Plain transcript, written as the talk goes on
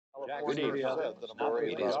Good evening.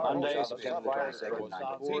 It is Monday, September 22nd,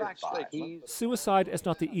 1945. Suicide is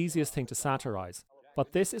not the easiest thing to satirise,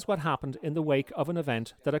 but this is what happened in the wake of an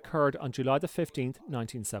event that occurred on July the 15th,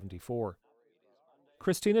 1974.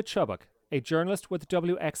 Christina Chubbuck, a journalist with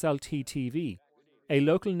WXLT-TV, a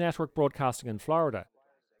local network broadcasting in Florida,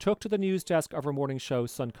 took to the news desk of her morning show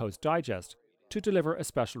Suncoast Digest to deliver a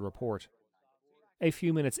special report. A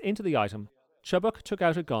few minutes into the item, Chubbuck took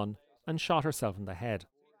out a gun and shot herself in the head.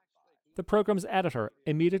 The programme's editor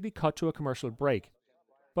immediately cut to a commercial break,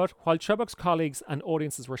 but while Chubbuck's colleagues and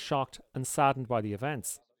audiences were shocked and saddened by the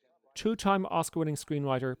events, two-time Oscar-winning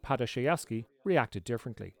screenwriter Paddy Chayefsky reacted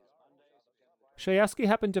differently. Chayefsky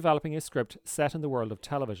had been developing a script set in the world of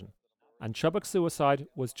television, and Chubbuck's suicide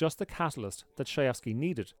was just the catalyst that Chayefsky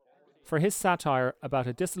needed for his satire about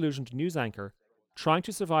a disillusioned news anchor trying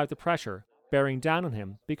to survive the pressure bearing down on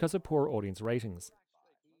him because of poor audience ratings.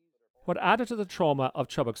 What added to the trauma of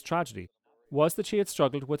Chubbuck's tragedy was that she had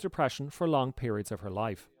struggled with depression for long periods of her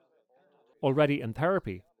life. Already in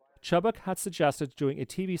therapy, Chubbuck had suggested doing a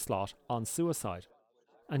TV slot on suicide,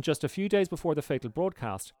 and just a few days before the fatal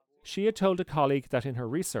broadcast, she had told a colleague that in her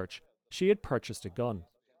research, she had purchased a gun.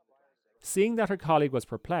 Seeing that her colleague was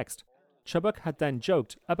perplexed, Chubbuck had then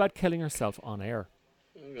joked about killing herself on air.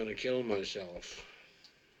 I'm gonna kill myself.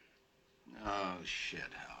 Oh, shit,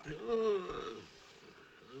 Howard.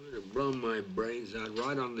 I'm gonna blow my brains out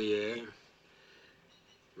right on the air,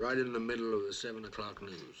 right in the middle of the 7 o'clock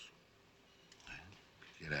news.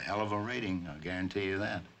 Get a hell of a rating, I'll guarantee you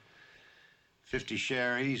that. 50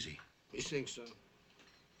 share easy. You think so?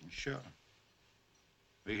 Sure.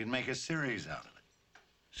 We could make a series out of it.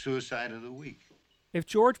 Suicide of the Week. If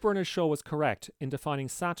George Berners Shaw was correct in defining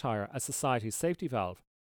satire as society's safety valve,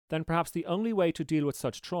 then perhaps the only way to deal with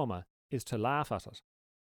such trauma is to laugh at it.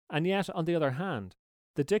 And yet, on the other hand,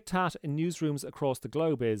 the diktat in newsrooms across the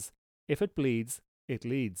globe is, if it bleeds, it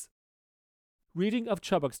leads. Reading of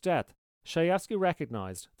Chubbuck's death, Chayefsky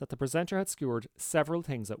recognised that the presenter had skewered several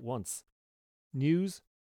things at once: news,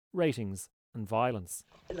 ratings, and violence.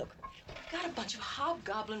 Look, got a bunch of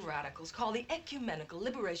hobgoblin radicals called the Ecumenical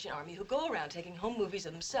Liberation Army who go around taking home movies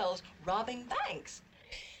of themselves robbing banks.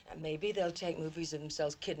 And maybe they'll take movies of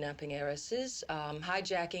themselves kidnapping heiresses,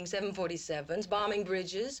 hijacking 747s, bombing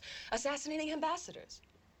bridges, assassinating ambassadors.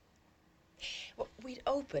 Well, we'd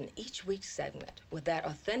open each week's segment with that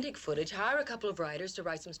authentic footage, hire a couple of writers to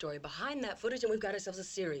write some story behind that footage, and we've got ourselves a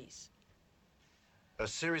series. A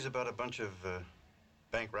series about a bunch of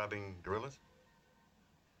bank-robbing guerrillas?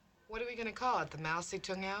 What are we going to call it, the Mao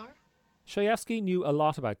Zedong Hour? Chayefsky knew a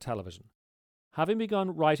lot about television. Having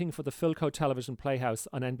begun writing for the Philco Television Playhouse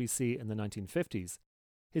on NBC in the 1950s,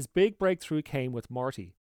 his big breakthrough came with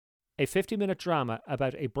Marty, a 50-minute drama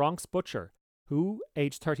about a Bronx butcher who,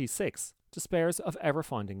 aged 36, despairs of ever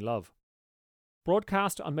finding love.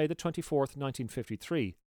 Broadcast on May the 24th,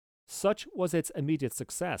 1953, such was its immediate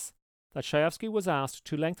success that Chayefsky was asked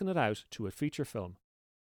to lengthen it out to a feature film.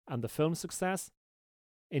 And the film's success?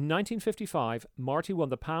 In 1955, Marty won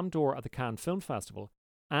the Palme d'Or at the Cannes Film Festival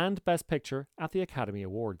and Best Picture at the Academy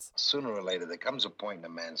Awards. Sooner or later, there comes a point in a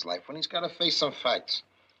man's life when he's got to face some facts.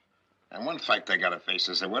 And one fact I got to face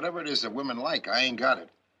is that whatever it is that women like, I ain't got it.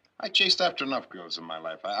 I chased after enough girls in my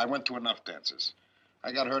life. I went to enough dances.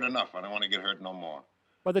 I got hurt enough. I don't want to get hurt no more.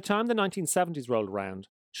 By the time the 1970s rolled around,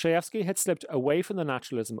 Chayefsky had slipped away from the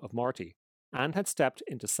naturalism of Marty and had stepped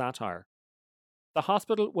into satire. The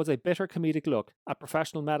Hospital was a bitter comedic look at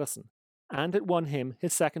professional medicine, and it won him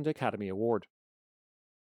his second Academy Award.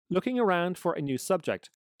 Looking around for a new subject,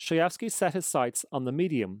 Chayefsky set his sights on the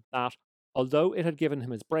medium that, although it had given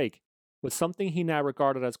him his break, was something he now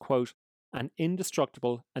regarded as, quote, an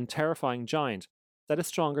indestructible and terrifying giant that is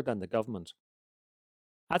stronger than the government.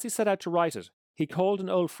 As he set out to write it, he called an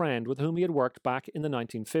old friend with whom he had worked back in the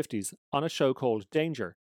 1950s on a show called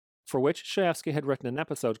Danger, for which Chayefsky had written an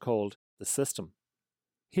episode called The System.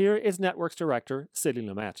 Here is Network's director, Sidney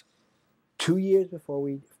Lumet. 2 years before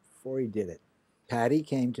he did it, Paddy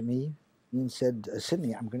came to me and said,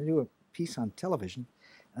 Sidney, I'm going to do a piece on television,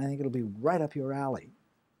 and I think it'll be right up your alley.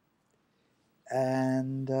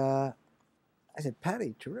 And I said,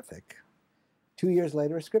 Paddy, terrific. 2 years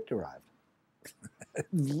later, a script arrived.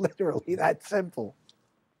 Literally that simple.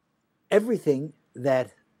 Everything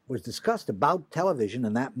that was discussed about television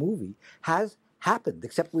in that movie has happened,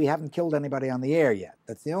 except we haven't killed anybody on the air yet.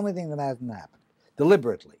 That's the only thing that hasn't happened,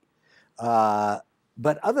 deliberately.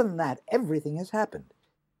 But other than that, everything has happened.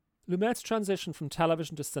 Lumet's transition from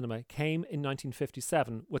television to cinema came in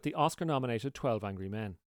 1957 with the Oscar-nominated 12 Angry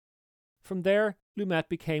Men. From there, Lumet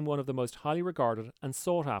became one of the most highly regarded and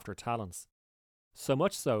sought-after talents. So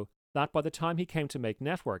much so that by the time he came to make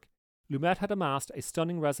Network, Lumet had amassed a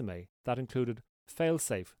stunning resume that included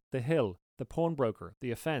Failsafe, The Hill, The Pawnbroker,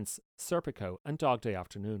 The Offence, Serpico, and Dog Day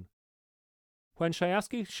Afternoon. When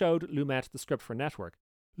Chayefsky showed Lumet the script for Network,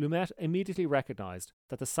 Lumet immediately recognised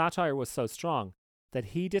that the satire was so strong that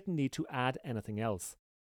he didn't need to add anything else.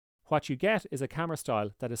 What you get is a camera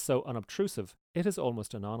style that is so unobtrusive, it is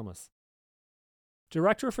almost anonymous.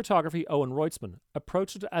 Director of photography Owen Reutzmann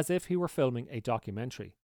approached it as if he were filming a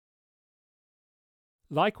documentary.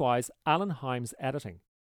 Likewise, Alan Hymes' editing.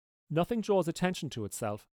 Nothing draws attention to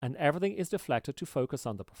itself, and everything is deflected to focus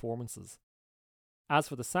on the performances. As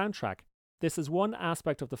for the soundtrack, this is one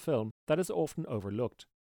aspect of the film that is often overlooked.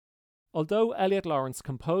 Although Elliot Lawrence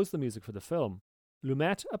composed the music for the film,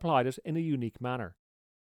 Lumet applied it in a unique manner.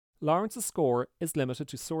 Lawrence's score is limited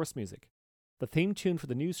to source music, the theme tune for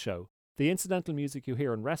the news show, the incidental music you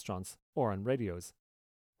hear in restaurants or on radios.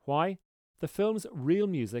 Why? The film's real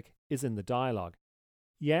music is in the dialogue.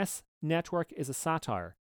 Yes, Network is a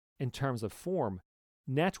satire. In terms of form,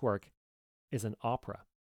 Network is an opera.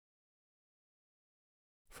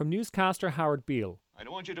 From newscaster Howard Beale. I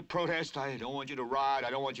don't want you to protest, I don't want you to riot, I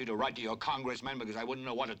don't want you to write to your congressman because I wouldn't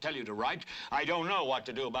know what to tell you to write. I don't know what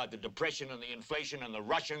to do about the depression and the inflation and the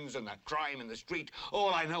Russians and the crime in the street.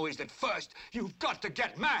 All I know is that first, you've got to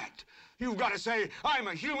get mad. You've got to say, I'm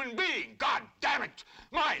a human being. God damn it.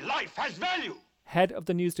 My life has value. Head of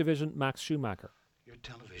the news division, Max Schumacher. You're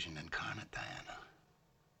television incarnate, Diana.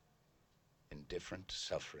 Indifferent to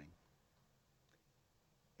suffering.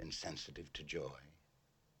 Insensitive to joy.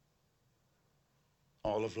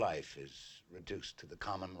 All of life is reduced to the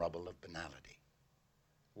common rubble of banality.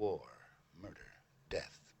 War, murder,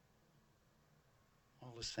 death.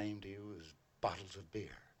 All the same to you as bottles of beer.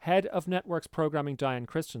 Head of Network's programming, Diane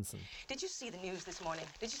Christensen. Did you see the news this morning?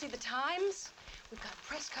 Did you see the Times? We've got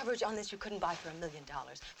press coverage on this you couldn't buy for $1 million.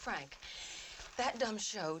 Frank, that dumb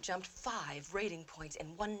show jumped 5 rating points in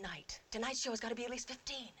one night. Tonight's show has got to be at least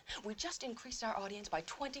 15. We just increased our audience by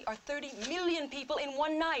 20 or 30 million people in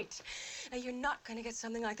one night. Now, you're not going to get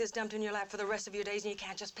something like this dumped in your lap for the rest of your days, and you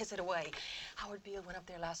can't just piss it away. Howard Beale went up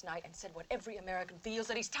there last night and said what every American feels,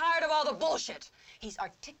 that he's tired of all the bullshit. He's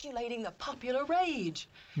articulating the popular rage.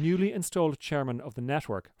 Newly installed chairman of the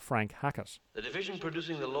network, Frank Hackett. The division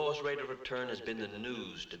producing the lowest rate of return has been the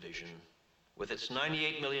news division, with its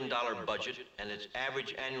 $98 million budget and its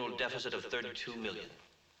average annual deficit of $32 million.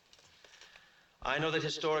 I know that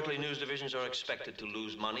historically news divisions are expected to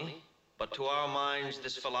lose money, but to our minds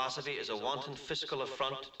this philosophy is a wanton fiscal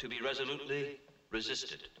affront to be resolutely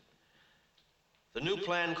resisted. The new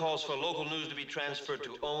plan calls for local news to be transferred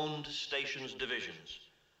to owned stations divisions.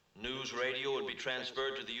 News radio would be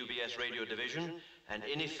transferred to the UBS radio division, and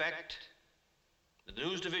in effect, the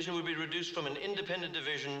news division would be reduced from an independent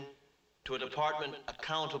division to a department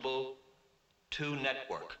accountable to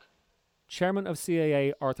Network. Chairman of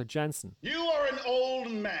CAA, Arthur Jensen. You are an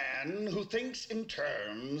old man who thinks in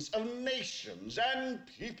terms of nations and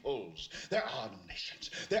peoples. There are no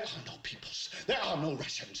nations. There are no peoples. There are no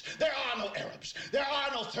Russians. There are no Arabs. There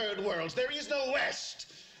are no third worlds. There is no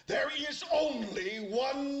West. There is only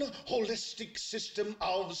one holistic system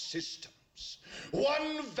of systems.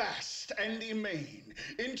 One vast and immane,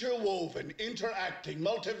 interwoven, interacting,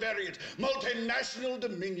 multivariate, multinational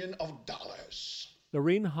dominion of dollars.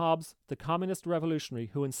 Lorene Hobbs, the communist revolutionary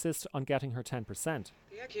who insists on getting her 10%.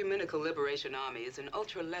 The Ecumenical Liberation Army is an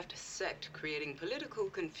ultra-left sect creating political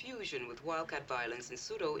confusion with wildcat violence and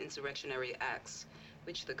pseudo-insurrectionary acts,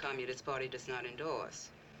 which the Communist Party does not endorse.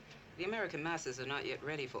 The American masses are not yet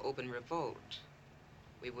ready for open revolt.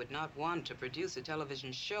 We would not want to produce a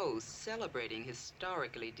television show celebrating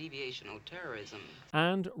historically deviational terrorism.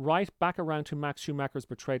 And right back around to Max Schumacher's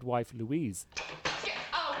betrayed wife, Louise. Get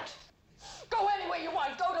out! Go anywhere you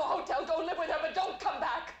want. Go to a hotel, go live with her, but don't come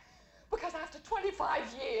back. Because after 25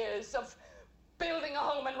 years of building a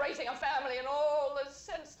home and raising a family and all the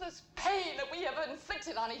senseless pain that we have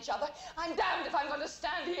inflicted on each other, I'm damned if I'm going to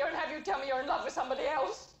stand here and have you tell me you're in love with somebody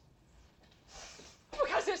else.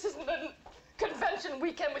 Because this isn't a convention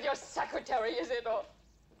weekend with your secretary, is it?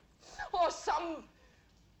 Or some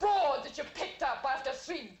broad that you picked up after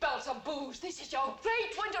 3 belts of booze. This is your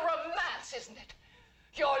great winter romance, isn't it?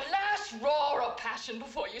 Your last roar of passion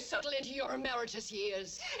before you settle into your emeritus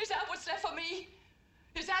years. Is that what's left for me?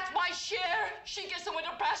 Is that my share? She gets the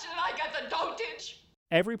winter passion and I get the dotage.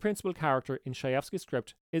 Every principal character in Chayefsky's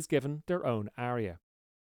script is given their own aria.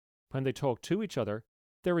 When they talk to each other,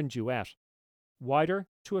 they're in duet. Wider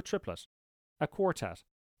to a triplet, a quartet,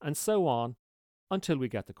 and so on until we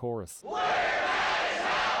get the chorus.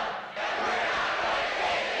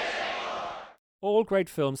 All great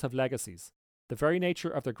films have legacies. the very nature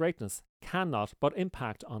of their greatness cannot but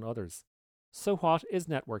impact on others. So what is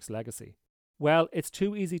network's legacy? Well, it's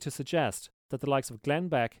too easy to suggest that the likes of Glenn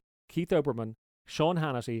Beck, Keith Olbermann, Sean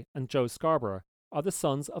Hannity and Joe Scarborough are the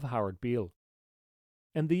sons of Howard Beale.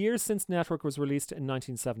 In the years since Network was released in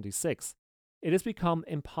 1976, it has become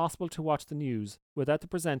impossible to watch the news without the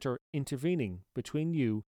presenter intervening between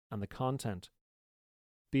you and the content.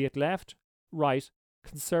 Be it left, right,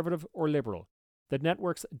 conservative or liberal, the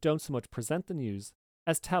networks don't so much present the news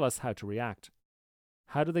as tell us how to react.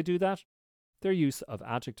 How do they do that? Their use of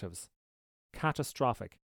adjectives.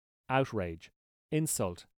 Catastrophic, outrage,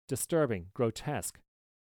 insult, disturbing, grotesque.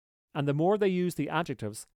 And the more they use the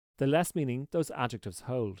adjectives, the less meaning those adjectives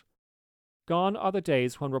hold. Gone are the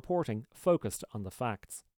days when reporting focused on the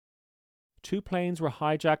facts. 2 planes were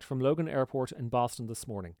hijacked from Logan Airport in Boston this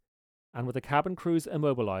morning, and with the cabin crews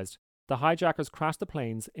immobilized, the hijackers crashed the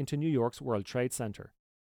planes into New York's World Trade Center.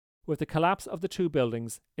 With the collapse of the 2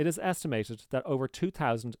 buildings, it is estimated that over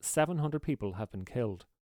 2,700 people have been killed.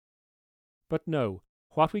 But no,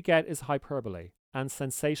 what we get is hyperbole and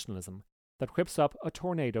sensationalism that whips up a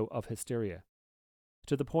tornado of hysteria.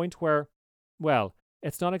 To the point where, well,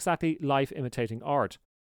 it's not exactly life imitating art,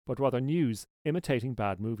 but rather news imitating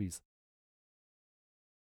bad movies.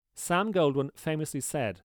 Sam Goldwyn famously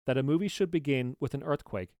said that a movie should begin with an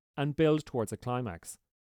earthquake and build towards a climax.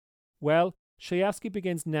 Well, Chayefsky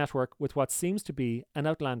begins Network with what seems to be an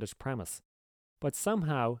outlandish premise, but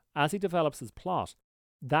somehow, as he develops his plot,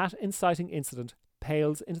 that inciting incident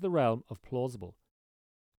pales into the realm of plausible.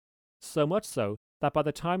 So much so that by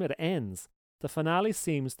the time it ends, the finale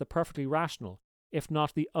seems the perfectly rational, if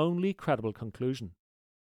not the only credible conclusion.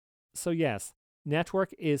 So yes,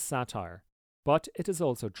 Network is satire, but it is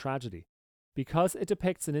also tragedy, because it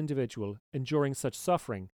depicts an individual enduring such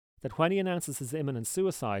suffering that when he announces his imminent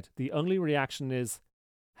suicide, the only reaction is,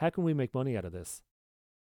 how can we make money out of this?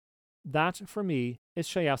 That, for me, is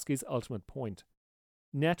Chayefsky's ultimate point.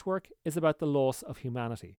 Network is about the loss of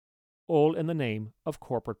humanity, all in the name of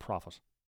corporate profit.